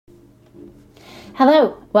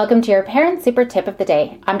Hello, welcome to your Parent Super Tip of the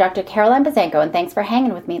Day. I'm Dr. Caroline Bazanko, and thanks for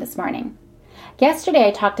hanging with me this morning. Yesterday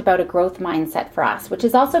I talked about a growth mindset for us, which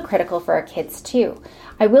is also critical for our kids too.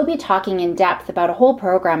 I will be talking in depth about a whole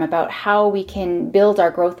program about how we can build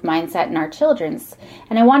our growth mindset in our children's,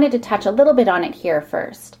 and I wanted to touch a little bit on it here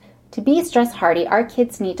first. To be stress hardy, our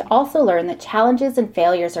kids need to also learn that challenges and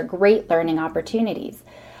failures are great learning opportunities.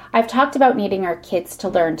 I've talked about needing our kids to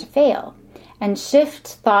learn to fail and shift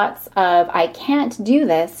thoughts of, I can't do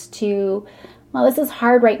this, to, well, this is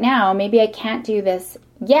hard right now, maybe I can't do this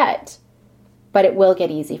yet, but it will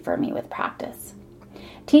get easy for me with practice.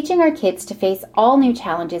 Teaching our kids to face all new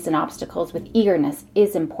challenges and obstacles with eagerness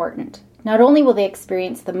is important. Not only will they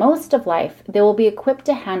experience the most of life, they will be equipped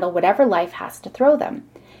to handle whatever life has to throw them,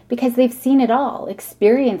 because they've seen it all,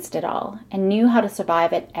 experienced it all, and knew how to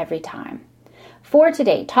survive it every time. For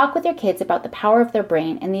today, talk with your kids about the power of their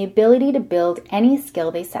brain and the ability to build any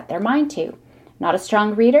skill they set their mind to. Not a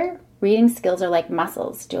strong reader? Reading skills are like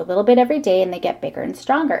muscles. Do a little bit every day and they get bigger and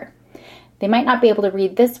stronger. They might not be able to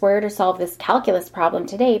read this word or solve this calculus problem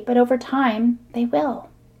today, but over time, they will.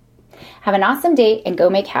 Have an awesome day and go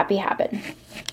make happy happen.